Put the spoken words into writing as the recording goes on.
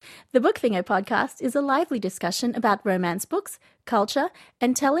The Book Thingo podcast is a lively discussion about romance books, culture,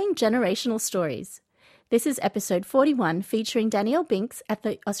 and telling generational stories. This is episode 41, featuring Danielle Binks at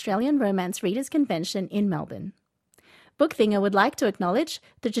the Australian Romance Readers Convention in Melbourne. Book Thingo would like to acknowledge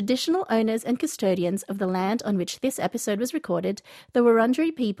the traditional owners and custodians of the land on which this episode was recorded, the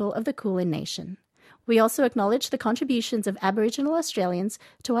Wurundjeri people of the Kulin Nation. We also acknowledge the contributions of Aboriginal Australians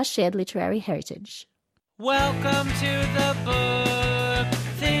to our shared literary heritage. Welcome to the Book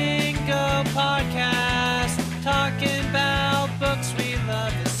Thingo podcast, talking about books we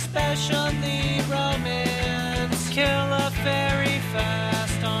love, especially romance. Kill a fairy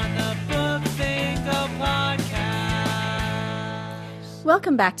fast on the Book Thingo podcast.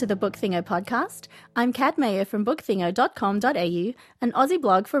 Welcome back to the Book Thingo podcast. I'm Kat Mayer from bookthingo.com.au, an Aussie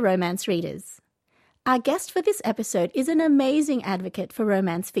blog for romance readers. Our guest for this episode is an amazing advocate for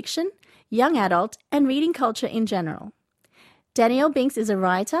romance fiction, young adult, and reading culture in general. Danielle Binks is a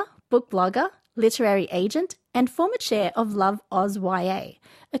writer, book blogger, literary agent, and former chair of Love Oz YA,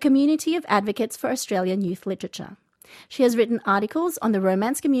 a community of advocates for Australian youth literature. She has written articles on the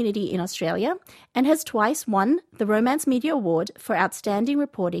romance community in Australia and has twice won the Romance Media Award for outstanding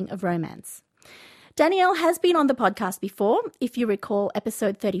reporting of romance. Danielle has been on the podcast before. If you recall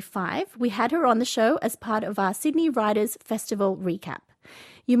episode 35, we had her on the show as part of our Sydney Writers' Festival recap.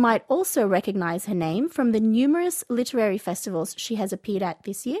 You might also recognise her name from the numerous literary festivals she has appeared at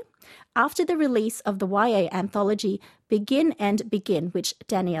this year, after the release of the YA anthology Begin and Begin, which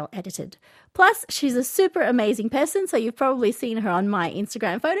Danielle edited. Plus, she's a super amazing person, so you've probably seen her on my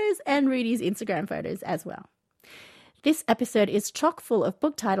Instagram photos and Rudy's Instagram photos as well. This episode is chock full of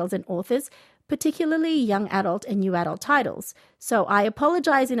book titles and authors, particularly young adult and new adult titles, so I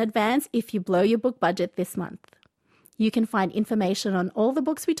apologise in advance if you blow your book budget this month. You can find information on all the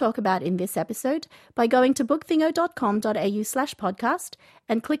books we talk about in this episode by going to bookthingo.com.au/podcast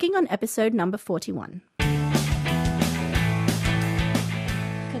and clicking on episode number 41.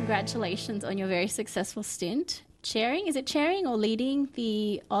 Congratulations on your very successful stint. Is it chairing or leading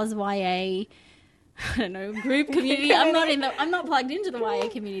the Oz YA, group community? I'm not plugged into the YA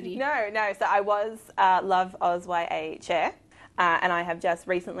community. No. So I was Love Oz YA chair. And I have just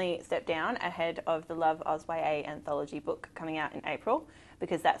recently stepped down ahead of the Love Oz YA anthology book coming out in April,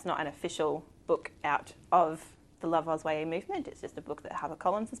 because that's not an official book out of the Love Oz YA movement. It's just a book that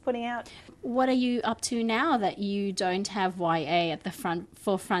HarperCollins is putting out. What are you up to now that you don't have YA at the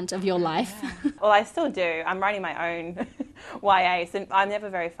forefront of your life? Yeah. Well, I still do. I'm writing my own YA, so I'm never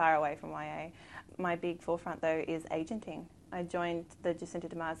very far away from YA. My big forefront, though, is agenting. I joined the Jacinta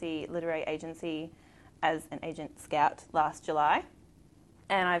Damasi Literary Agency as an agent scout last July,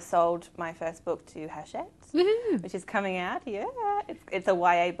 and I've sold my first book to Hachette, which is coming out. Yeah, it's a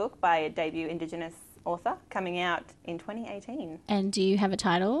YA book by a debut Indigenous author coming out in 2018. And do you have a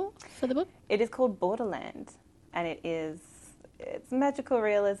title for the book? It is called Borderland, and it's magical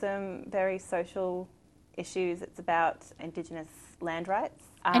realism, very social issues. It's about Indigenous land rights.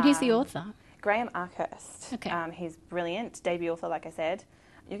 And who's the author? Graham Arkhurst. Okay. He's brilliant, debut author, like I said.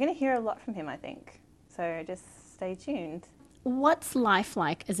 You're going to hear a lot from him, I think. So just stay tuned. What's life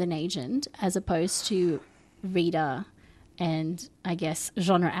like as an agent as opposed to reader and, I guess,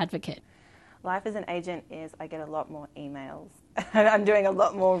 genre advocate? Life as an agent is I get a lot more emails. I'm doing a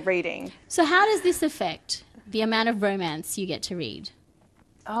lot more reading. So how does this affect the amount of romance you get to read?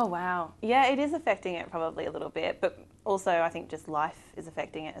 Oh, wow. Yeah, it is affecting it probably a little bit, but also I think just life is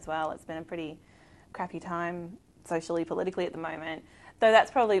affecting it as well. It's been a pretty crappy time socially, politically at the moment. Though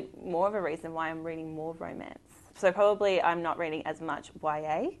that's probably more of a reason why I'm reading more romance. So probably I'm not reading as much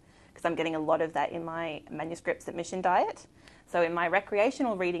YA because I'm getting a lot of that in my manuscript submission diet. So in my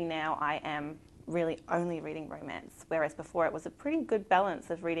recreational reading now, I am really only reading romance, whereas before it was a pretty good balance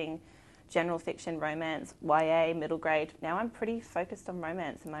of reading general fiction, romance, YA, middle grade. Now I'm pretty focused on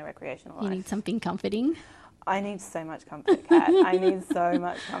romance in my recreational life. You need something comforting? I need so much comfort, Kat. I need so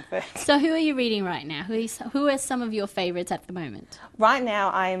much comfort. So who are you reading right now? Who are some of your favourites at the moment? Right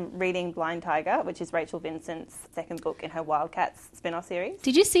now I'm reading Blind Tiger, which is Rachel Vincent's second book in her Wildcats spin-off series.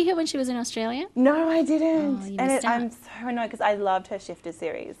 Did you see her when she was in Australia? No, I didn't. Oh, you missed out. I'm so annoyed because I loved her Shifters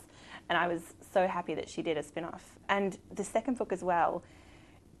series and I was so happy that she did a spin-off. And the second book as well,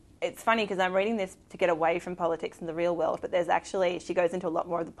 it's funny because I'm reading this to get away from politics and the real world, but she goes into a lot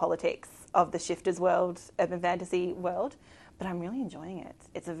more of the politics of the Shifters world, urban fantasy world, but I'm really enjoying it.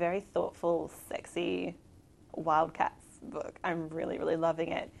 It's a very thoughtful, sexy Wildcats book. I'm really, really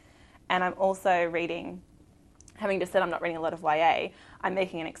loving it. And I'm also reading, having just said I'm not reading a lot of YA, I'm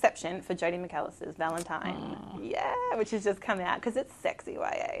making an exception for Jodie McAllister's Valentine. Aww. Yeah, which has just come out because it's sexy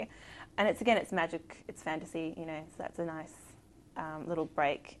YA. And it's magic, it's fantasy, so that's a nice little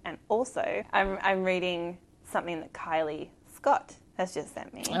break. And also, I'm reading something that Kylie Scott has just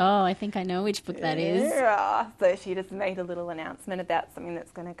sent me. Oh, I think I know which book that is. Yeah. So she just made a little announcement about something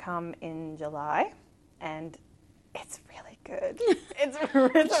that's going to come in July, and it's really good.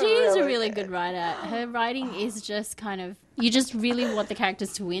 She is a really good writer. Her writing is just kind of, you just really want the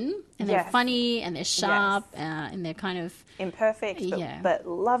characters to win, and they're funny and they're sharp and they're kind of imperfect, but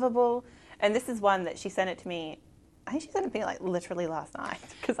lovable. And this is one that she sent it to me. I think she sent it to me like literally last night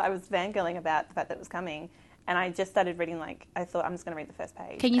because I was fangirling about the fact that it was coming. And I just started reading, I thought I'm just going to read the first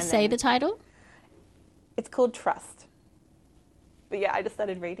page. Can you say the title? It's called Trust. But yeah, I just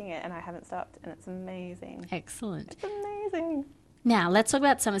started reading it and I haven't stopped, and it's amazing. Excellent. It's amazing. Now, let's talk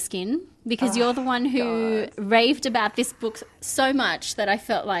about Summer Skin, because you're the one who raved about this book so much that I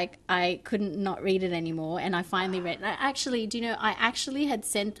felt like I couldn't not read it anymore, and I finally read it. I actually had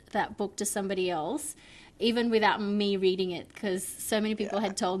sent that book to somebody else, even without me reading it, because so many people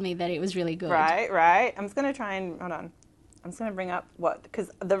had told me that it was really good. Right. I'm just going to try and, hold on. I'm just going to bring up because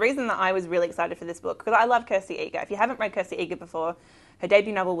the reason that I was really excited for this book, because I love Kirsty Eager. If you haven't read Kirsty Eager before, her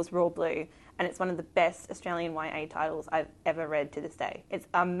debut novel was Raw Blue, and it's one of the best Australian YA titles I've ever read to this day. It's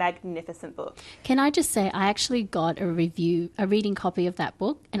a magnificent book. Can I just say, I actually got a reading copy of that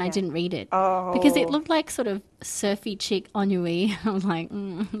book, and I didn't read it. Because it looked like sort of surfy chick ennui. I was like,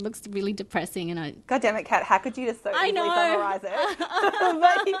 it looks really depressing. God damn it, Kat, how could you just so easily summarise it?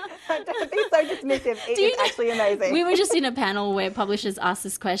 But don't be so dismissive. It is actually amazing. We were just in a panel where publishers asked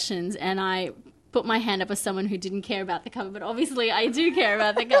us questions, and I put my hand up as someone who didn't care about the cover, but obviously I do care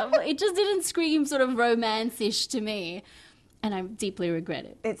about the cover. It just didn't scream sort of romance-ish to me, and I deeply regret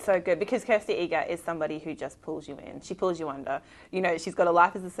it. It's so good because Kirsty Eager is somebody who just pulls you in. She pulls you under. You know, she's got a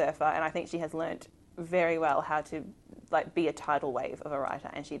life as a surfer, and I think she has learnt very well how to be a tidal wave of a writer,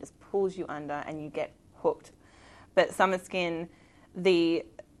 and she just pulls you under and you get hooked. But Summer Skin, the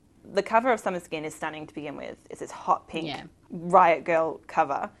cover of Summer Skin is stunning to begin with. It's this hot pink Riot Girl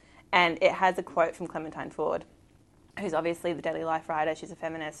cover. And it has a quote from Clementine Ford, who's obviously the Daily Life writer. She's a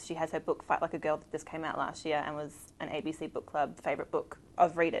feminist. She has her book Fight Like a Girl that just came out last year and was an ABC Book Club favourite book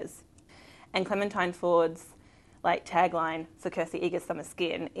of readers. And Clementine Ford's tagline for Kirsty Eager's Summer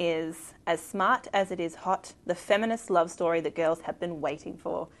Skin is, "As smart as it is hot, the feminist love story that girls have been waiting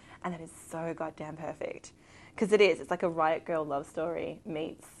for." And that is so goddamn perfect. Because it is. It's like a Riot Girl love story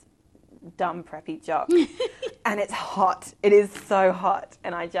meets dumb preppy jock. And it's hot. It is so hot.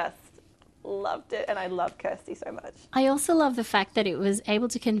 And I just loved it, and I love Kirsty so much. I also love the fact that it was able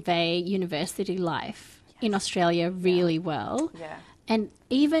to convey university life in Australia really well. Yeah. And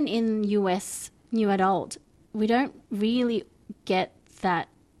even in US new adult, we don't really get that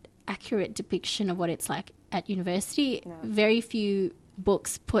accurate depiction of what it's like at university. No. Very few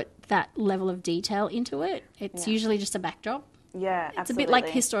books put that level of detail into it. It's usually just a backdrop. Yeah, it's absolutely. a bit like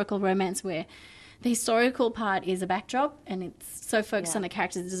historical romance where the historical part is a backdrop and it's so focused on the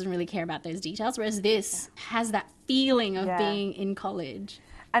characters it doesn't really care about those details, whereas this has that feeling of being in college.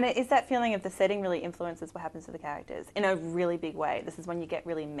 And it is that feeling of the setting really influences what happens to the characters in a really big way. This is when you get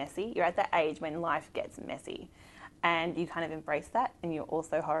really messy. You're at that age when life gets messy and you kind of embrace that and you're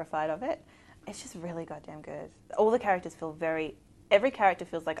also horrified of it. It's just really goddamn good. All the characters feel every character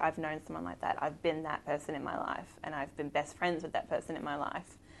feels like I've known someone like that. I've been that person in my life and I've been best friends with that person in my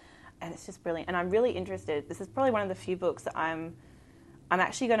life. And it's just brilliant. And I'm really interested. This is probably one of the few books that I'm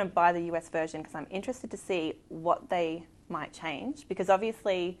actually going to buy the US version because I'm interested to see what they might change. Because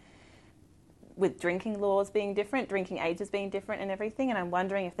obviously, with drinking laws being different, drinking ages being different and everything, and I'm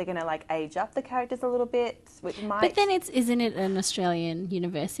wondering if they're going to age up the characters a little bit, which might... But then isn't it an Australian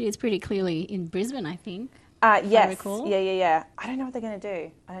university? It's pretty clearly in Brisbane, I think. Yes. I recall. Yeah. I don't know what they're going to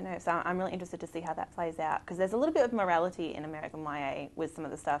do. I don't know. So I'm really interested to see how that plays out because there's a little bit of morality in American YA with some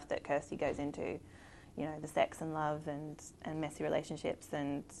of the stuff that Kirsty goes into, the sex and love and messy relationships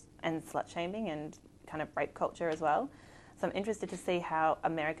and slut-shaming and kind of rape culture as well. So I'm interested to see how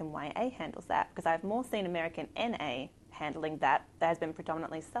American YA handles that because I've more seen American NA handling that. That has been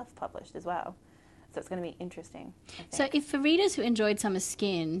predominantly self-published as well. So it's going to be interesting, I think. So if for readers who enjoyed Summer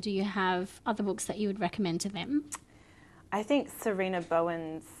Skin, do you have other books that you would recommend to them? I think Serena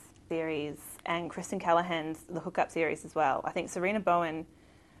Bowen's series and Kristen Callahan's The Hookup series as well. I think Serena Bowen,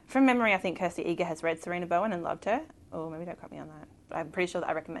 from memory, I think Kirsty Eager has read Serena Bowen and loved her. Oh, maybe don't quote me on that. But I'm pretty sure that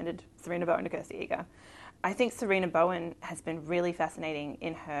I recommended Serena Bowen to Kirsty Eager. I think Serena Bowen has been really fascinating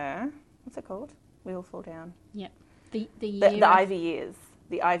in her, what's it called? We Will Fall Down. Yep. The Ivy Years.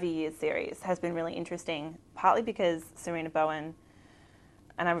 The Ivy Years series has been really interesting, partly because Serena Bowen,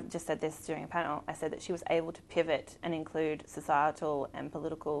 and I just said this during a panel, I said that she was able to pivot and include societal and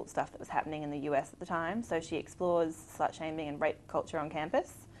political stuff that was happening in the US at the time. So she explores slut-shaming and rape culture on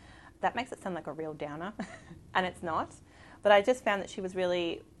campus. That makes it sound like a real downer, and it's not. But I just found that she was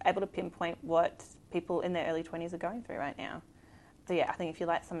really able to pinpoint what people in their early 20s are going through right now. So yeah, I think if you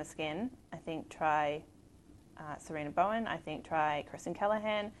like Summer Skin, I think try Serena Bowen. I think try Kristen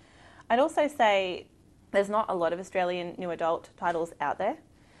Callahan. I'd also say there's not a lot of Australian new adult titles out there.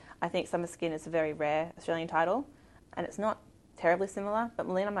 I think Summer Skin is a very rare Australian title, and it's not terribly similar, but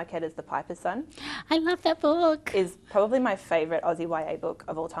Melina Marchetta's The Piper's Son I love that book. is probably my favourite Aussie YA book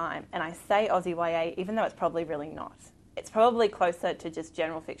of all time. And I say Aussie YA even though it's probably really not. It's probably closer to just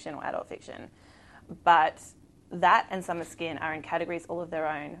general fiction or adult fiction. But that and Summer Skin are in categories all of their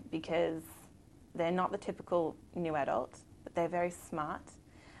own because they're not the typical new adult, but they're very smart.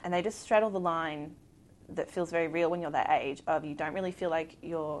 And they just straddle the line that feels very real when you're that age of you don't really feel like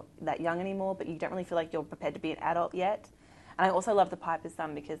you're that young anymore, but you don't really feel like you're prepared to be an adult yet. And I also love The Piper's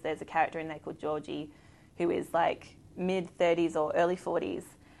Son because there's a character in there called Georgie who is like mid-30s or early 40s,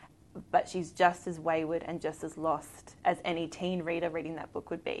 but she's just as wayward and just as lost as any teen reader reading that book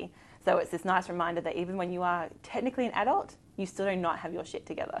would be. So it's this nice reminder that even when you are technically an adult, you still do not have your shit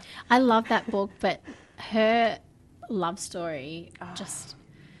together. I love that book, but her love story just...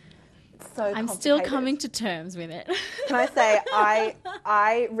 So I'm still coming to terms with it. Can I say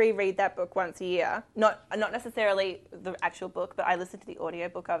I reread that book once a year. Not necessarily the actual book, but I listen to the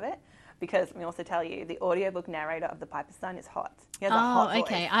audiobook of it because let me also tell you, the audiobook narrator of The Piper's Son is hot. He has a hot voice.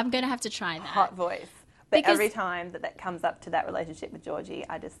 Okay. I'm going to have to try that. Hot voice. But Because- every time that comes up to that relationship with Georgie,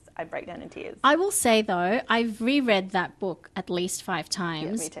 I break down in tears. I will say, though, I've reread that book at least 5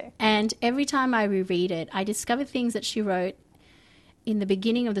 times. me too. And every time I reread it, I discover things that she wrote in the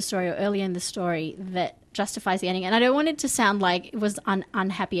beginning of the story or earlier in the story that justifies the ending. And I don't want it to sound like it was an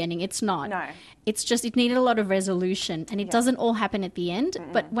unhappy ending. It's not. No. It's just it needed a lot of resolution and it doesn't all happen at the end.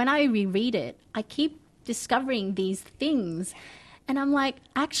 But when I reread it, I keep discovering these things. And I'm like,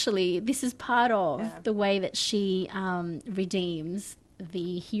 actually, this is part of the way that she redeems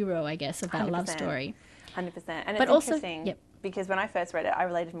the hero, I guess, of that love 100%. story. 100%. And But it's also- interesting yep. because when I first read it, I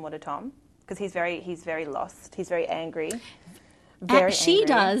related more to Tom because he's very lost. He's very angry. Very She angry.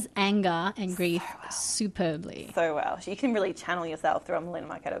 does anger and grief superbly. So well. You can really channel yourself through a Melina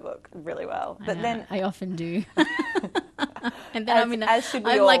Marchetta book really well. But then I often do. And then as should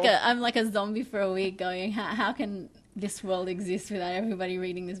we I'm all. like a zombie for a week going, how can this world exist without everybody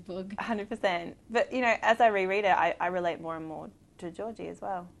reading this book? 100%. But, you know, as I reread it, I relate more and more to Georgie as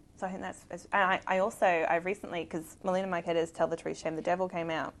well. So I think that's... And I recently, because Melina Marchetta's Tell the Truth, Shame the Devil came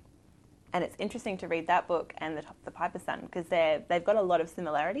out, and it's interesting to read that book and The Piper's Son because they've got a lot of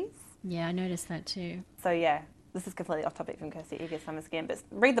similarities. Yeah, I noticed that too. So, yeah, this is completely off topic from Kirsty Eager, Summer Skin, but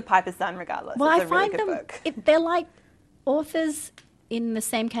read The Piper's Son regardless. Well, it's I a really find good them, book. they're like authors in the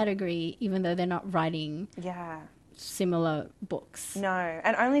same category, even though they're not writing Yeah. similar books. No,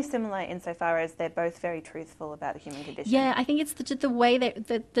 and only similar insofar as they're both very truthful about the human condition. Yeah, I think it's the way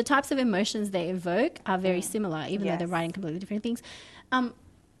that the types of emotions they evoke are very similar, even though they're Yes. writing completely different things.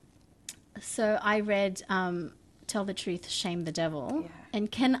 So I read Tell the Truth, Shame the Devil. Yeah.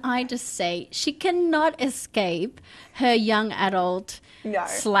 And can I just say, she cannot escape her young adult No.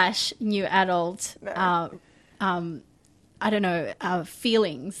 / new adult, No. I don't know,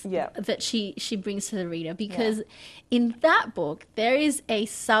 feelings Yeah. that she brings to the reader. Because in that book, there is a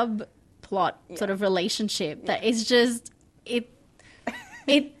subplot sort of relationship that is just,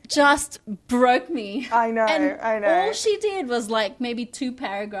 it just broke me. I know, And I know. all she did was like maybe 2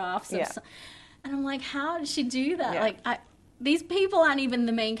 paragraphs. Yeah. And I'm like, how did she do that? Yeah. Like, these people aren't even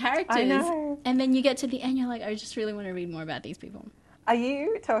the main characters. I know. And then you get to the end, you're like, I just really want to read more about these people. Are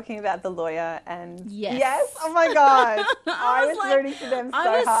you talking about the lawyer and... Yes. Yes? Oh my God. I was like- rooting for them so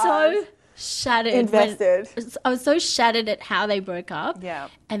I was hard. so shattered. Invested. I was so shattered at how they broke up. Yeah.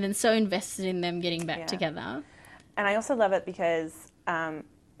 And then so invested in them getting back Yeah. together. And I also love it because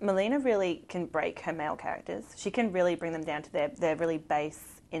Melina really can break her male characters. She can really bring them down to their really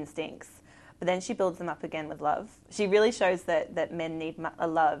base instincts. But then she builds them up again with love. She really shows that men need a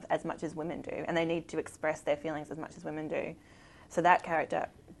love as much as women do. And they need to express their feelings as much as women do. So that character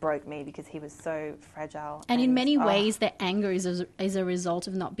broke me because he was so fragile. And in many ways, their anger is a result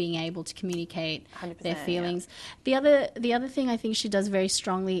of not being able to communicate 100%, their feelings. The other thing I think she does very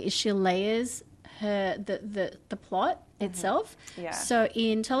strongly is she layers the plot itself. Yeah. So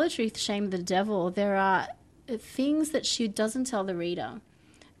in Tell the Truth, Shame the Devil, there are things that she doesn't tell the reader,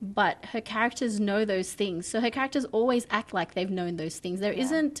 but her characters know those things. So her characters always act like they've known those things. Her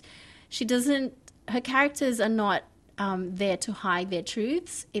characters are not there to hide their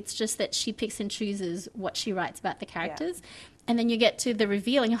truths. It's just that she picks and chooses what she writes about the characters. And then you get to the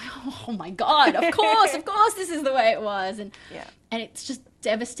reveal and you're like, oh my God, of course, this is the way it was. And it's just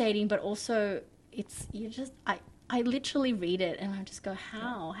devastating, but also I literally read it and I just go,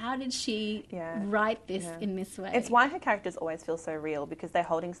 how? How did she write this in this way? It's why her characters always feel so real, because they're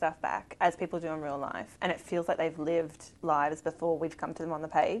holding stuff back, as people do in real life, and it feels like they've lived lives before we've come to them on the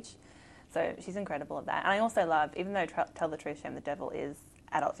page. So she's incredible at that. And I also love, even though Tell the Truth, Shame the Devil is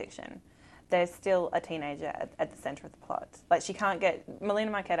adult fiction, there's still a teenager at the centre of the plot. Like, she can't get... Melina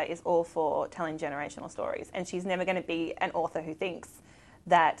Marchetta is all for telling generational stories, and she's never going to be an author who thinks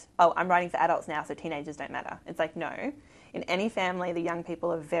that, oh, I'm writing for adults now, so teenagers don't matter. It's like, no. In any family, the young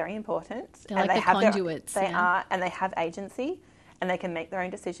people are very important. They're like the conduits. They are, and they have agency, and they can make their own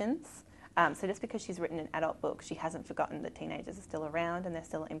decisions. So just because she's written an adult book, she hasn't forgotten that teenagers are still around and they're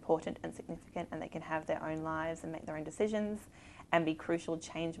still important and significant, and they can have their own lives and make their own decisions and be crucial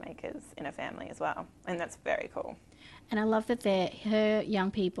change makers in a family as well. And that's very cool. And I love that her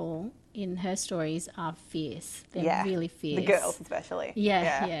young people in her stories are fierce. They're really fierce. The girls especially.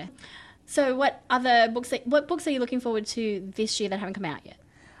 Yeah. So what books are you looking forward to this year that haven't come out yet?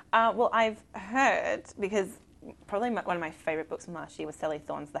 Well, I've heard, because probably one of my favourite books from last year was Sally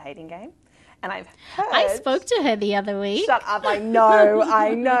Thorne's The Hating Game. And I've heard... I spoke to her the other week. Shut up, I know.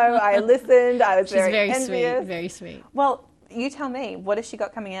 I listened. I was She's very envious. sweet, very sweet. Well, you tell me, what has she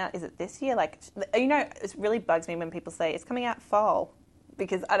got coming out? Is it this year? Like, you know, it really bugs me when people say it's coming out fall,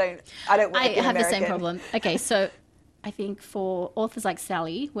 because I don't work in have American. the same problem. Okay, so I think for authors like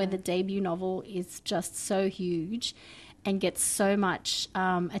Sally, where the debut novel is just so huge and gets so much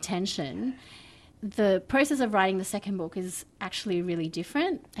attention, the process of writing the second book is actually really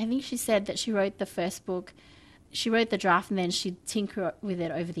different. I think she said that she wrote the first book, she wrote the draft and then she'd tinker with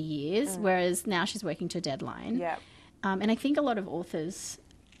it over the years, whereas now she's working to a deadline. Yeah. And I think a lot of authors,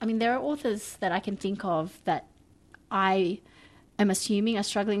 I mean, there are authors that I can think of that I am assuming are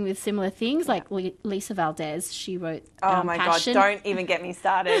struggling with similar things, like Lisa Valdez. She wrote Oh my Passion. God, don't even get me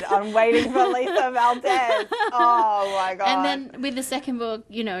started. I'm waiting for Lisa Valdez. Oh my God. And then with the second book,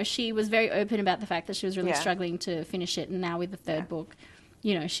 you know, she was very open about the fact that she was really struggling to finish it. And now with the third book,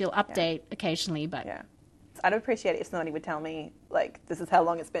 you know, she'll update occasionally, but... Yeah. I'd appreciate it if somebody would tell me, like, this is how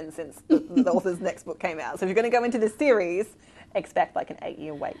long it's been since the author's next book came out. So if you're going to go into this series, expect like an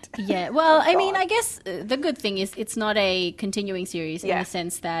 8-year wait. Yeah, well, I mean, I guess the good thing is it's not a continuing series in the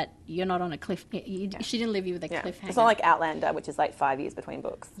sense that you're not on a cliff. She didn't leave you with a cliffhanger. It's not like Outlander, which is like 5 years between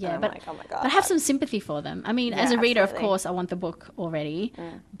books. Yeah, and but I'm like, oh my God. But I have some sympathy for them. I mean, as a reader, absolutely. of course, I want the book already.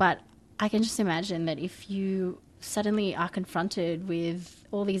 But I can just imagine that if you suddenly are confronted with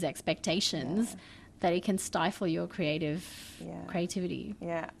all these expectations, that it can stifle your creativity.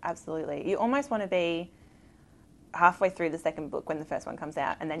 Yeah, absolutely. You almost want to be halfway through the second book when the first one comes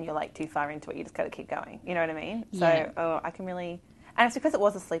out, and then you're like too far into it, you just got to keep going. You know what I mean? So, I can really... And it's because it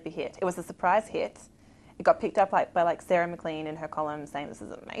was a sleeper hit. It was a surprise hit. It got picked up by Sarah McLean in her column saying this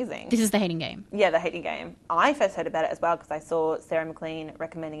is amazing. This is The Hating Game. Yeah, The Hating Game. I first heard about it as well because I saw Sarah McLean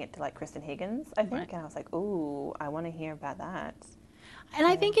recommending it to like Kristen Higgins, I think, and I was like, ooh, I want to hear about that. And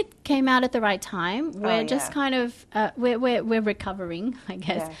I think it came out at the right time. We're just kind of we're recovering, I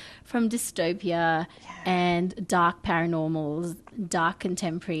guess, from dystopia and dark paranormals, dark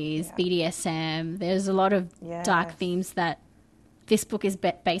contemporaries, BDSM. There's a lot of dark themes that this book is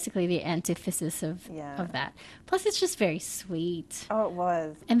basically the antithesis of that. Plus, it's just very sweet. Oh, it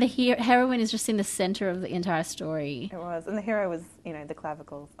was. And the heroine is just in the center of the entire story. It was. And the hero was, you know, the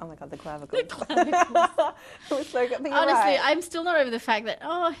clavicles. Oh, my God, the clavicles. It was so good. But honestly, I'm still not over the fact that,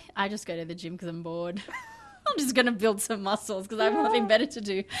 I just go to the gym because I'm bored. I'm just going to build some muscles because I have nothing better to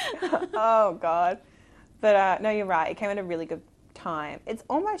do. Oh, God. But, no, you're right. It came at a really good time. It's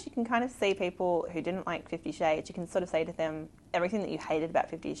almost, you can kind of see people who didn't like 50 Shades, you can sort of say to them, everything that you hated about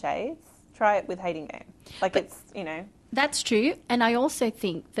 50 Shades, try it with Hating Game. Like, but it's, you know. That's true. And I also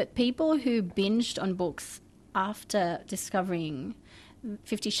think that people who binged on books after discovering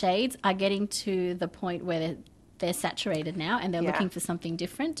 50 Shades are getting to the point where they're saturated now and they're looking for something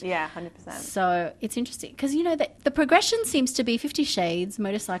different. Yeah, 100%. So it's interesting because, you know, the progression seems to be 50 Shades,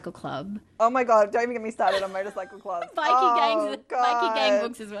 Motorcycle Club. Oh, my God. Don't even get me started on Motorcycle Club. Bikie gang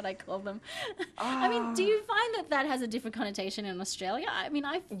books is what I call them. I mean, do you find that has a different connotation in Australia? I mean,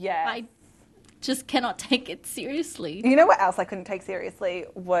 I just cannot take it seriously. You know what else I couldn't take seriously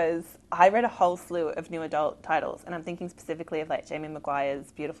was I read a whole slew of new adult titles, and I'm thinking specifically of like Jamie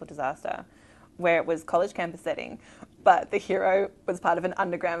Maguire's Beautiful Disaster, where it was college campus setting, but the hero was part of an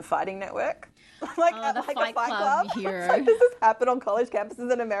underground fighting network. like the a Fight Club hero. Like, does this happen on college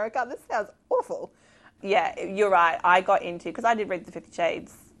campuses in America? This sounds awful. Yeah, you're right. I got into, because I did read the 50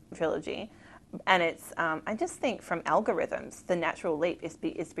 Shades trilogy, and it's, I just think from algorithms, the natural leap is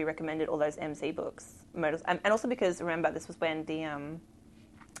to be recommended all those MC books. And also because, remember, this was when the,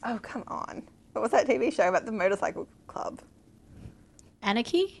 oh, come on. What was that TV show about the motorcycle club?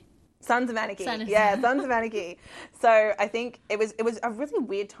 Anarchy? Sons of Anarchy. Sons of Anarchy. So I think it was a really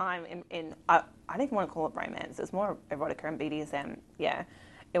weird time in I don't even want to call it romance. It was more erotica and BDSM. Yeah.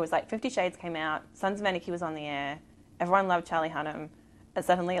 It was like 50 Shades came out, Sons of Anarchy was on the air, everyone loved Charlie Hunnam, and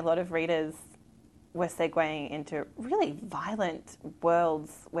suddenly a lot of readers were segueing into really violent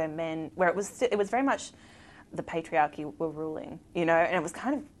worlds where it was very much the patriarchy were ruling, you know, and it was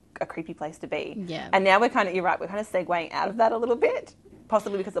kind of a creepy place to be. Yeah. And now you're right, we're kind of segueing out of that a little bit,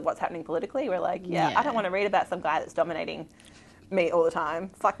 possibly because of what's happening politically. We're like, I don't want to read about some guy that's dominating me all the time.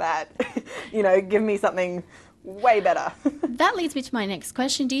 Fuck that. You know, give me something way better. That leads me to my next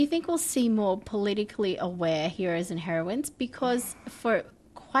question. Do you think we'll see more politically aware heroes and heroines? Because for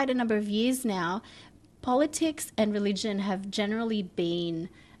quite a number of years now, politics and religion have generally been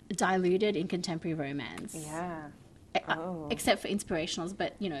diluted in contemporary romance. Yeah. Except for inspirationals,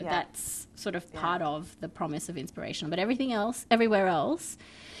 but, you know, that's sort of part of the promise of inspirational. But everywhere else,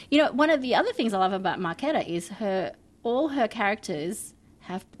 you know, one of the other things I love about Marketa is all her characters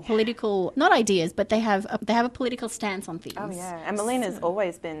have political, not ideas, but they have a political stance on things. Oh, yeah. And Melina's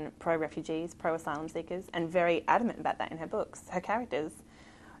always been pro-refugees, pro-asylum seekers, and very adamant about that in her books. Her characters,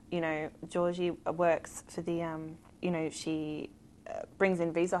 you know, Georgie works for the, you know, she brings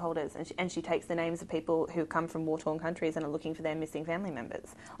in visa holders and she takes the names of people who come from war-torn countries and are looking for their missing family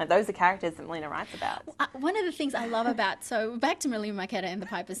members. Like, those are characters that Melina writes about. One of the things I love about, so back to Melina Marketa and the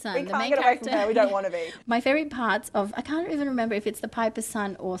Piper's Son. We can't get away from her, we don't want to be. My favourite parts of, I can't even remember if it's the Piper's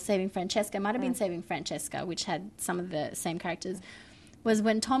Son or Saving Francesca, it might have been Saving Francesca, which had some of the same characters, was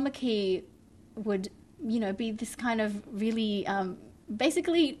when Tom McKee would, you know, be this kind of really...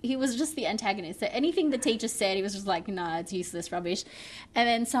 basically, he was just the antagonist. So anything the teacher said, he was just like, nah, it's useless rubbish. And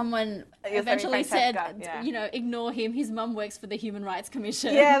then someone eventually said, you know, ignore him. His mum works for the Human Rights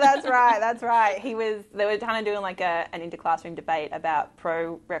Commission. Yeah, that's right. That's right. They were kind of doing like an interclassroom debate about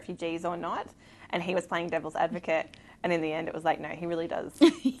pro-refugees or not. And he was playing devil's advocate. And in the end, it was like, no, he really does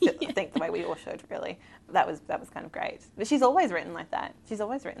think the way we all should, really. That was kind of great. But she's always written like that.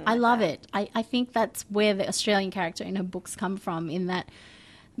 I love it. I think that's where the Australian character in her books come from, in that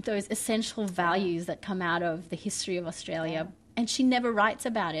those essential values that come out of the history of Australia. Yeah. And she never writes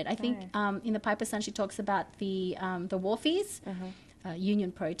about it. I think in The Piper's Son, she talks about the wharfies,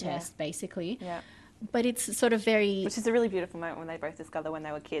 union protest, basically. Yeah. But it's sort of very... Which is a really beautiful moment when they both discover when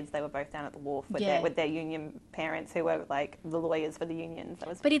they were kids, they were both down at the wharf with their union parents who were like the lawyers for the unions.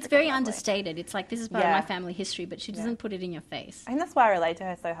 But it's very understated. It's like, this is part of my family history, but she doesn't put it in your face. And that's why I relate to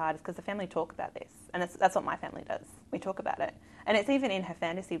her so hard, is because the family talk about this. And that's what my family does. We talk about it. And it's even in her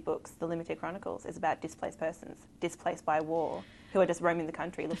fantasy books, The Limited Chronicles, is about displaced persons, displaced by war, who are just roaming the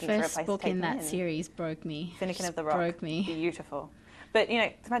country looking for a place to take them in. The first book in that series broke me. Finnegan of the Rock. Broke me. Beautiful. But, you know,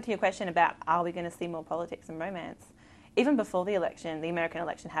 to come back to your question about, are we going to see more politics and romance? Even before the election, the American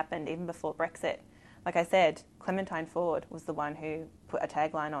election happened, even before Brexit. Like I said, Clementine Ford was the one who put a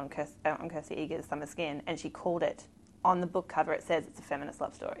tagline on Kirsty Eager's Summer Skin, and she called it, on the book cover, it says it's a feminist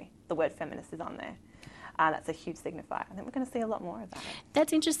love story. The word feminist is on there. That's a huge signifier. I think we're going to see a lot more of that.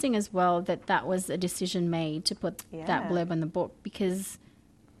 That's interesting as well, that was a decision made to put that blurb on the book, because...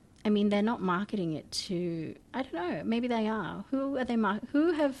 I mean, they're not marketing it to... I don't know. Maybe they are. Who are they?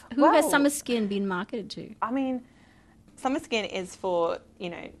 Who has Summer Skin been marketed to? I mean, Summer Skin is for,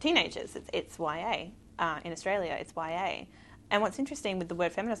 you know, teenagers. It's YA. In Australia, it's YA. And what's interesting with the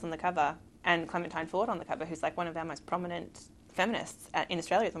word feminist on the cover and Clementine Ford on the cover, who's like one of our most prominent feminists in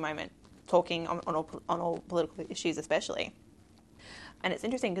Australia at the moment, talking on all political issues especially. And it's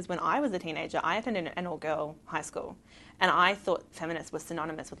interesting because when I was a teenager, I attended an all-girl high school, and I thought feminist was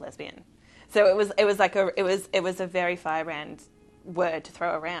synonymous with lesbian. So it was a very firebrand word to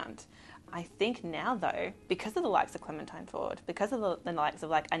throw around. I think now, though, because of the likes of Clementine Ford, because of the likes of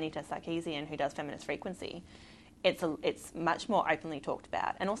like Anita Sarkeesian, who does Feminist Frequency, it's much more openly talked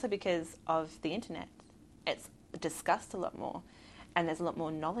about, and also because of the internet, it's discussed a lot more, and there's a lot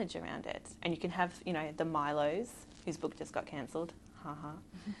more knowledge around it. And you can have, you know, the Milos, whose book just got cancelled.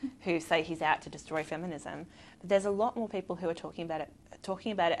 Who say he's out to destroy feminism. But there's a lot more people who are talking about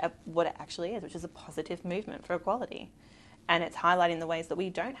it what it actually is, which is a positive movement for equality. And it's highlighting the ways that we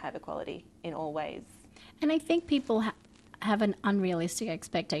don't have equality in all ways. And I think people have an unrealistic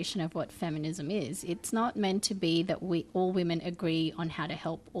expectation of what feminism is. It's not meant to be that all women agree on how to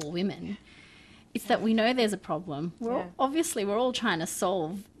help all women. It's that we know there's a problem. Obviously, we're all trying to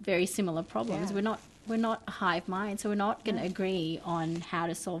solve very similar problems. Yeah. we're not a hive mind, so we're not going to agree on how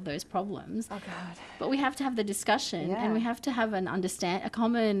to solve those problems. Oh, God. But we have to have the discussion, and we have to have a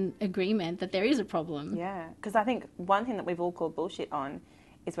common agreement that there is a problem. Yeah, because I think one thing that we've all called bullshit on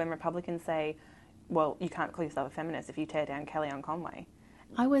is when Republicans say, well, you can't call yourself a feminist if you tear down Kellyanne Conway.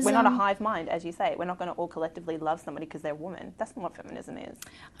 We're not a hive mind, as you say. We're not going to all collectively love somebody because they're a woman. That's not what feminism is.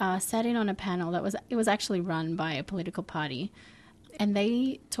 Sat in on a panel it was actually run by a political party, and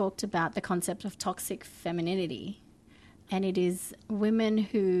they talked about the concept of toxic femininity. And it is women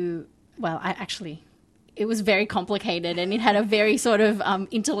who, it was very complicated, and it had a very sort of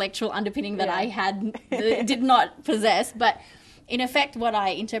intellectual underpinning that I did not possess. But in effect, what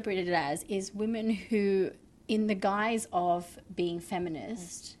I interpreted it as is women who, in the guise of being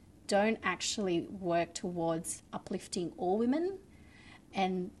feminist, don't actually work towards uplifting all women,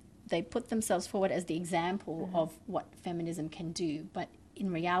 and they put themselves forward as the example of what feminism can do. But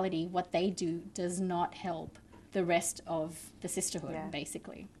in reality, what they do does not help the rest of the sisterhood,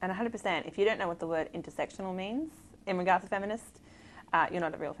 basically. And 100%, if you don't know what the word intersectional means in regards to feminist, you're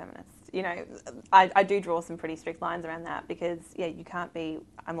not a real feminist. You know, I do draw some pretty strict lines around that because, you can't be,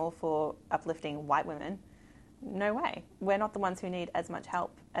 I'm all for uplifting white women. No way. We're not the ones who need as much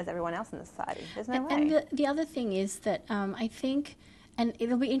help as everyone else in the society. There's no way. And the other thing is that I think, and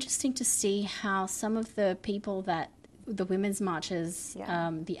it'll be interesting to see how some of the people that the women's marches,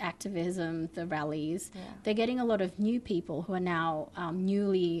 the activism, the rallies, they're getting a lot of new people who are now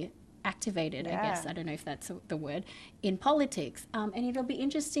newly activated, I guess, I don't know if that's the word, in politics. And it'll be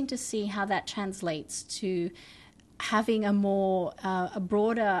interesting to see how that translates to having a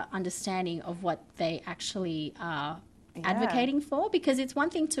broader understanding of what they actually are advocating for, because it's one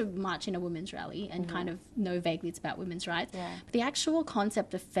thing to march in a women's rally and kind of know vaguely it's about women's rights, but the actual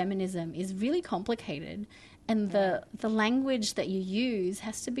concept of feminism is really complicated, and the language that you use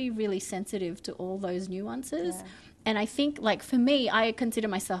has to be really sensitive to all those nuances. And I think, like, for me, I consider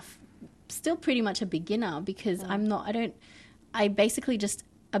myself still pretty much a beginner because I basically just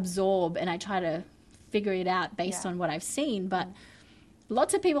absorb and I try to figure it out based on what I've seen, but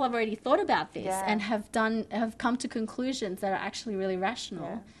lots of people have already thought about this and have come to conclusions that are actually really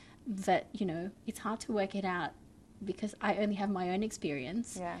rational, that, you know, it's hard to work it out because I only have my own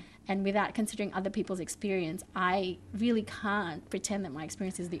experience, and without considering other people's experience, I really can't pretend that my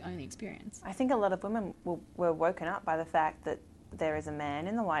experience is the only experience. I think a lot of women were woken up by the fact that there is a man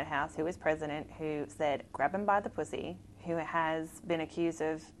in the White House who is president who said, grab him by the pussy, who has been accused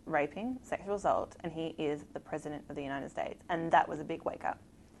of raping, sexual assault, and he is the president of the United States. And that was a big wake up.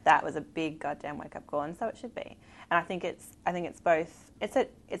 That was a big goddamn wake up call, and so it should be. And I think it's both.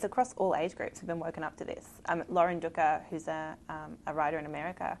 It's across all age groups who've been woken up to this. Lauren Duca, who's a writer in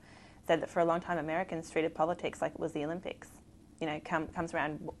America, said that for a long time Americans treated politics like it was the Olympics. You know, comes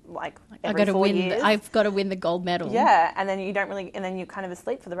around like every 4 years. I've got to win the gold medal. Yeah, and then and then you're kind of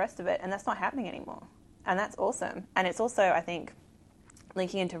asleep for the rest of it, and that's not happening anymore. And that's awesome. And it's also, I think,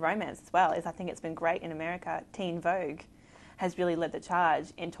 linking into romance as well, is I think it's been great in America. Teen Vogue has really led the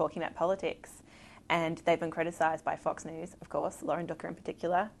charge in talking about politics. And they've been criticised by Fox News, of course, Lauren Duca in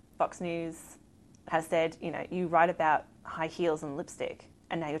particular. Fox News has said, you know, you write about high heels and lipstick,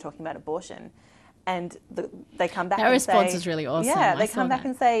 and now you're talking about abortion. And they come back and say... That response is really awesome. Yeah, they come back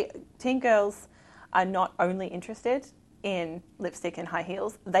and say, teen girls are not only interested in lipstick and high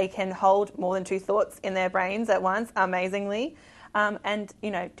heels, they can hold more than two thoughts in their brains at once, amazingly. And, you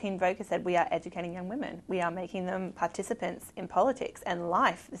know, Teen Vogue has said we are educating young women. We are making them participants in politics and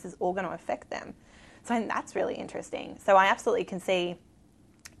life. This is all going to affect them. So I think that's really interesting. So I absolutely can see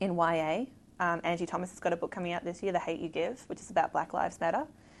in YA, Angie Thomas has got a book coming out this year, The Hate U Give, which is about Black Lives Matter.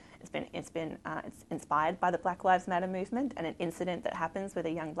 It's inspired by the Black Lives Matter movement and an incident that happens with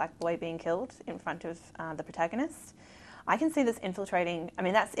a young black boy being killed in front of the protagonist. I can see this infiltrating,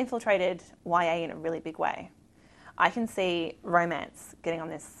 that's infiltrated YA in a really big way. I can see romance getting on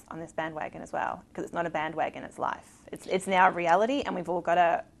this bandwagon as well, because it's not a bandwagon, it's life. It's now a reality, and we've all got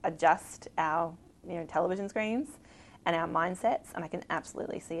to adjust our television screens and our mindsets, and I can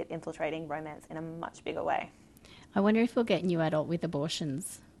absolutely see it infiltrating romance in a much bigger way. I wonder if we'll get new adult with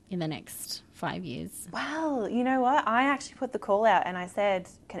abortions in the next 5 years. Well, you know what? I actually put the call out and I said,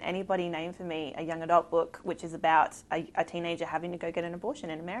 can anybody name for me a young adult book which is about a teenager having to go get an abortion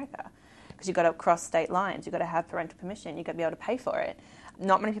in America? Because you've got to cross state lines, you've got to have parental permission, you've got to be able to pay for it.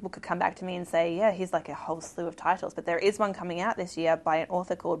 Not many people could come back to me and say, yeah, here's like a whole slew of titles, but there is one coming out this year by an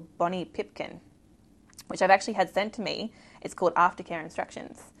author called Bonnie Pipkin, which I've actually had sent to me. It's called Aftercare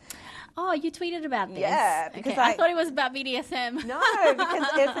Instructions. Oh, you tweeted about this. Yeah, because I thought it was about BDSM. No, because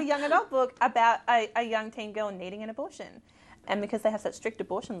it's a young adult book about a young teen girl needing an abortion. And because they have such strict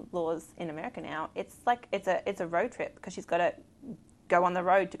abortion laws in America now, it's like it's a road trip because she's got to go on the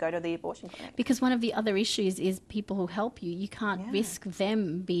road to go to the abortion clinic. Because one of the other issues is people who help you. You can't risk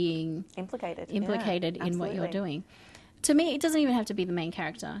them being implicated in what you're doing. To me, it doesn't even have to be the main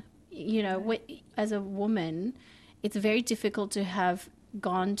character. You know, as a woman, it's very difficult to have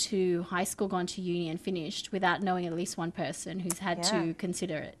gone to high school, gone to uni and finished without knowing at least one person who's had to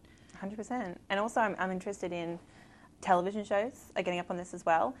consider it. 100%. And also I'm interested in television shows are getting up on this as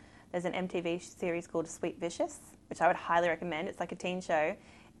well. There's an MTV series called Sweet Vicious, which I would highly recommend. It's like a teen show.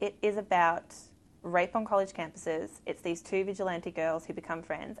 It is about rape on college campuses. It's these two vigilante girls who become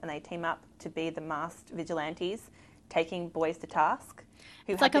friends and they team up to be the masked vigilantes taking boys to task.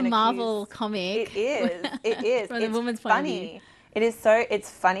 It's like a Marvel comic. It is. It is. From the woman's point of view. It's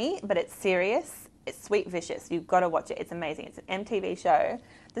funny, but it's serious. It's Sweet Vicious. You've got to watch it. It's amazing. It's an MTV show.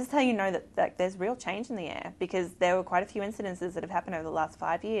 This is how you know that there's real change in the air, because there were quite a few incidences that have happened over the last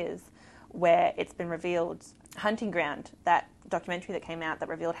 5 years where it's been revealed. Hunting Ground, that documentary that came out that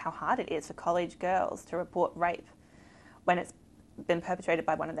revealed how hard it is for college girls to report rape when it's been perpetrated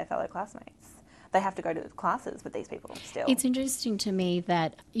by one of their fellow classmates. They have to go to classes with these people still. It's interesting to me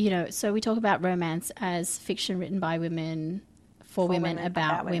that, you know, so we talk about romance as fiction written by women, for women,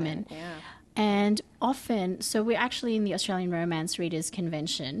 about women. Yeah. And often, so we're actually in the Australian Romance Readers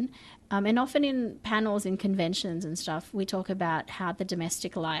Convention, and often in panels and conventions and stuff, we talk about how the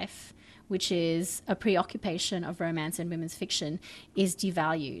domestic life, which is a preoccupation of romance and women's fiction, is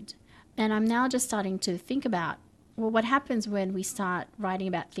devalued. And I'm now just starting to think about, well, what happens when we start writing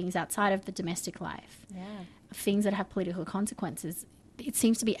about things outside of the domestic life, things that have political consequences? It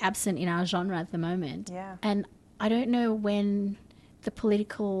seems to be absent in our genre at the moment. Yeah. And I don't know when the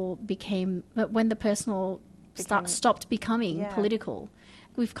political when the personal stopped becoming political.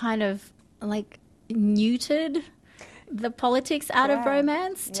 We've kind of like neutered the politics out of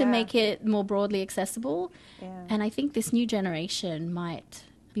romance to make it more broadly accessible. Yeah. And I think this new generation might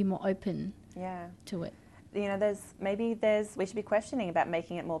be more open to it. You know, we should be questioning about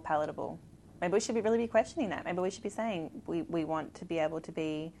making it more palatable. Maybe we should really be questioning that. Maybe we should be saying we want to be able to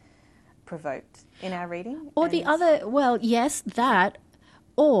be provoked in our reading. Or the other, well, yes, that,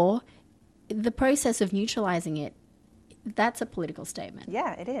 or the process of neutralising it, that's a political statement.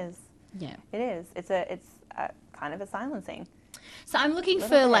 Yeah, it is. Yeah. It is. It's a kind of a silencing. So I'm looking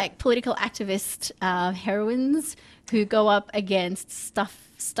for like political activist heroines who go up against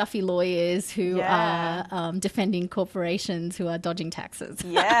stuffy lawyers who are defending corporations who are dodging taxes.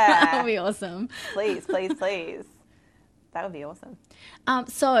 Yeah. That would be awesome. Please, please, please. That would be awesome.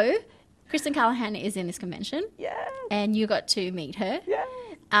 So Kristen Callahan is in this convention. Yeah. And you got to meet her. Yeah.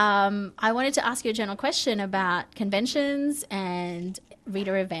 I wanted to ask you a general question about conventions and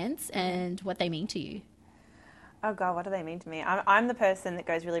reader events and what they mean to you. Oh, God, what do they mean to me? I'm the person that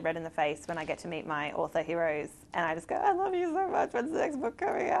goes really red in the face when I get to meet my author heroes, and I just go, I love you so much. When's the next book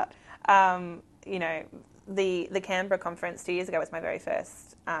coming out? You know, the Canberra conference 2 years ago was my very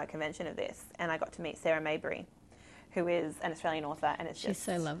first convention of this, and I got to meet Sarah Mabry, who is an Australian author, and she's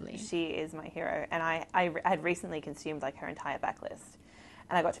so lovely. She is my hero, and I had recently consumed like her entire backlist.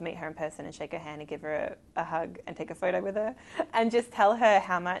 And I got to meet her in person and shake her hand and give her a hug and take a photo with her and just tell her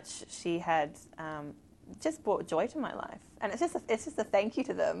how much she had just brought joy to my life. And it's just a thank you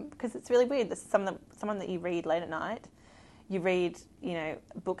to them, because it's really weird. This is someone that you read late at night. You read, you know,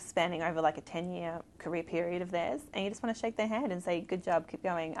 books spanning over like a 10-year career period of theirs, and you just want to shake their hand and say, good job, keep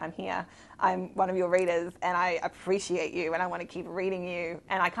going, I'm here. I'm one of your readers, and I appreciate you, and I want to keep reading you.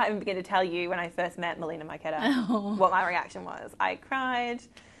 And I can't even begin to tell you when I first met Melina Marketa what my reaction was. I cried.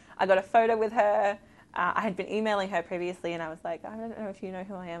 I got a photo with her. I had been emailing her previously, and I was like, I don't know if you know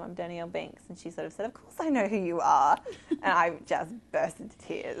who I am. I'm Danielle Binks. And she sort of said, of course I know who you are. And I just burst into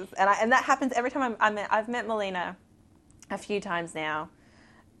tears. And that happens every time I've met Melina a few times now,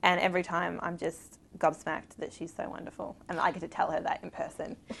 and every time I'm just gobsmacked that she's so wonderful, and I get to tell her that in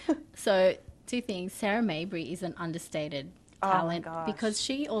person. So, two things. Sarah Mabry is an understated talent because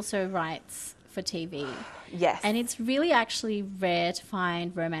she also writes for TV. Yes. And it's really actually rare to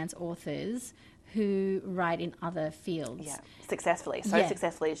find romance authors who write in other fields. Yeah, successfully.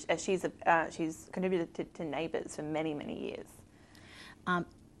 Successfully. She's contributed to Neighbours for many, many years.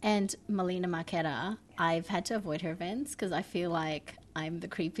 And Melina Marketa, I've had to avoid her events because I feel like I'm the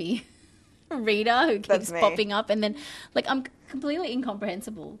creepy reader who keeps popping up, and then like I'm completely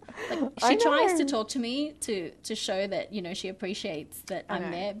incomprehensible. Like she tries to talk to me to show that, you know, she appreciates that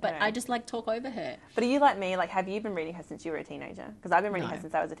I'm there, but I just like talk over her. But are you like me? Like, have you been reading her since you were a teenager? Because I've been reading her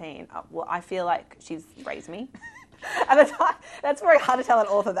since I was a teen. Well, I feel like she's raised me. At the time, that's very hard to tell an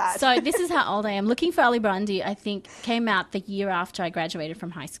author that. So this is how old I am. Looking for Ali Bundy, I think, came out the year after I graduated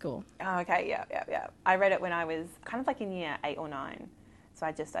from high school. Oh, okay, yeah. I read it when I was kind of like in year 8 or 9. So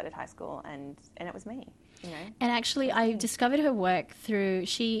I just started high school, and it was me, you know. And actually, I discovered her work through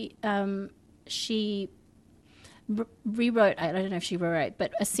she rewrote. I don't know if she rewrote,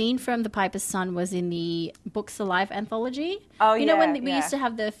 but a scene from The Piper's Son was in the Books Alive anthology. Oh, you know yeah, when we used to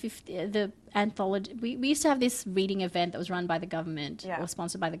have the anthology. We used to have this reading event that was run by the government or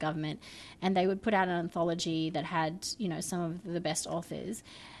sponsored by the government, and they would put out an anthology that had some of the best authors.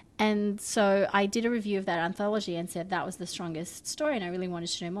 And so I did a review of that anthology and said that was the strongest story, and I really wanted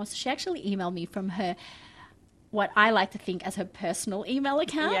to know more. So she actually emailed me from her, what I like to think as her personal email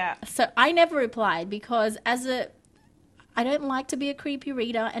account. Yeah. So I never replied because I don't like to be a creepy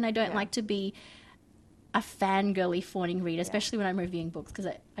reader, and I don't like to be a fangirly fawning reader, especially when I'm reviewing books,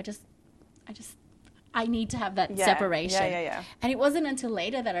 because I need to have that separation. Yeah. And it wasn't until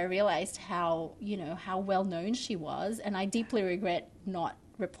later that I realized how well known she was, and I deeply regret not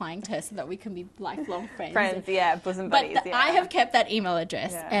replying to her so that we can be lifelong friends. Bosom buddies. But I have kept that email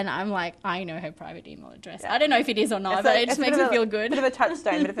address, and I'm like, I know her private email address. I don't know if it is or not, but it just makes me feel good. Bit of a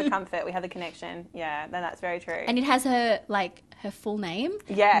touchstone, bit of a comfort. We have the connection. Yeah, then that's very true. And it has her full name.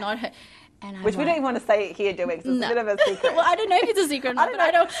 Yeah. Not her. And Which we don't even want to say here, do we? Because it's a bit of a secret. Well, I don't know if it's a secret or not,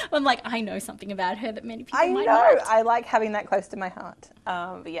 I'm like, I know something about her that many people might not. I like having that close to my heart.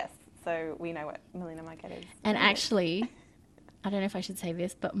 But yes, so we know what Melina Marquette is. And actually, I don't know if I should say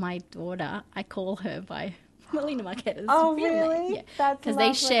this, but my daughter, I call her by Melina Marquette's Oh, real really? name. Yeah. That's because lovely.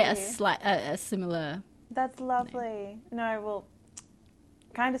 they share a similar. That's lovely. No, well,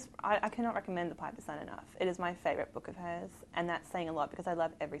 I cannot recommend The Piper's Son enough. It is my favourite book of hers, and that's saying a lot because I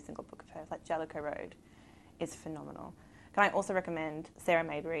love every single book of hers. Like Jellicoe Road is phenomenal. Can I also recommend Sarah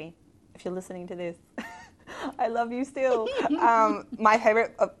Maybury? If you're listening to this, I love you still. My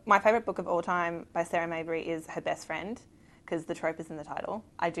favourite book of all time by Sarah Maybury is Her Best Friend, because the trope is in the title.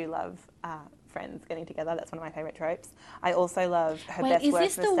 I do love friends getting together. That's one of my favourite tropes. I also love Her Best Worst Mistake.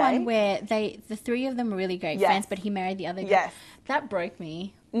 Is this the one where the three of them are really great friends, but he married the other girl? Yes. That broke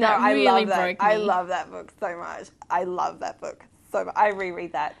me. No, that really I love that. broke me. I love that book so much. I love that book so much. I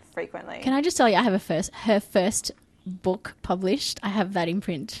reread that frequently. Can I just tell you, I have her first book published. I have that in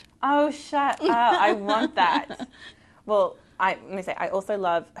print. Oh, shut up. I want that. Well, let me say, I also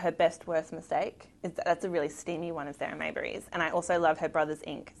love Her Best Worst Mistake. That's a really steamy one of Sarah Maybury's. And I also love Her Brothers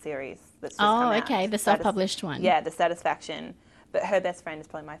Inc. series that's just come out. Okay, the self-published one. Yeah, The Satisfaction. But Her Best Friend is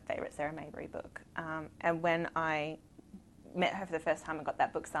probably my favourite Sarah Maybury book. And when I met her for the first time and got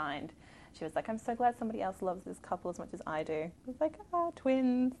that book signed, she was like, I'm so glad somebody else loves this couple as much as I do. I was like,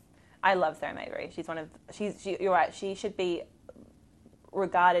 twins. I love Sarah Maybury. You're right, she should be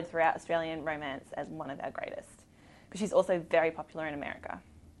regarded throughout Australian romance as one of our greatest. Because she's also very popular in America.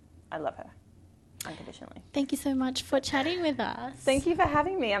 I love her unconditionally. Thank you so much for chatting with us. Thank you for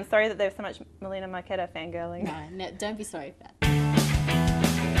having me. I'm sorry that there's so much Melina Marquette fangirling. No, don't be sorry for that.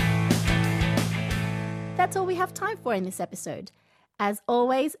 That's all we have time for in this episode. As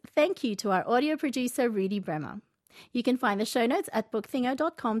always, thank you to our audio producer, Rudy Bremer. You can find the show notes at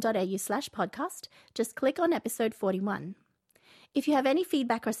bookthingo.com.au/podcast. Just click on episode 41. If you have any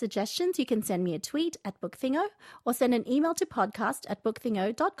feedback or suggestions, you can send me a tweet at BookThingo or send an email to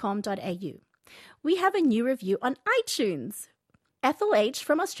podcast@bookthingo.com.au. We have a new review on iTunes. Ethel H.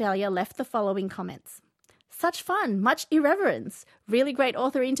 from Australia left the following comments. Such fun, much irreverence, really great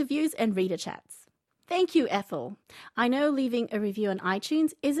author interviews and reader chats. Thank you, Ethel. I know leaving a review on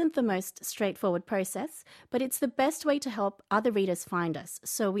iTunes isn't the most straightforward process, but it's the best way to help other readers find us,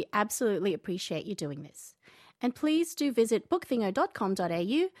 so we absolutely appreciate you doing this. And please do visit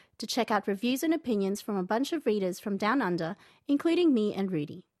bookthingo.com.au to check out reviews and opinions from a bunch of readers from Down Under, including me and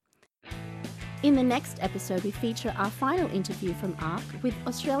Rudy. In the next episode, we feature our final interview from ARC with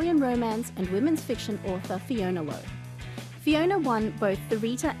Australian romance and women's fiction author Fiona Lowe. Fiona won both the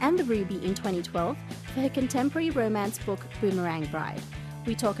Rita and the Ruby in 2012 for her contemporary romance book Boomerang Bride.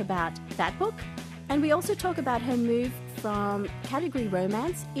 We talk about that book, and we also talk about her move from category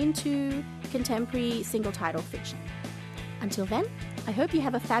romance into contemporary single-title fiction. Until then, I hope you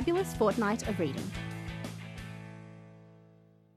have a fabulous fortnight of reading.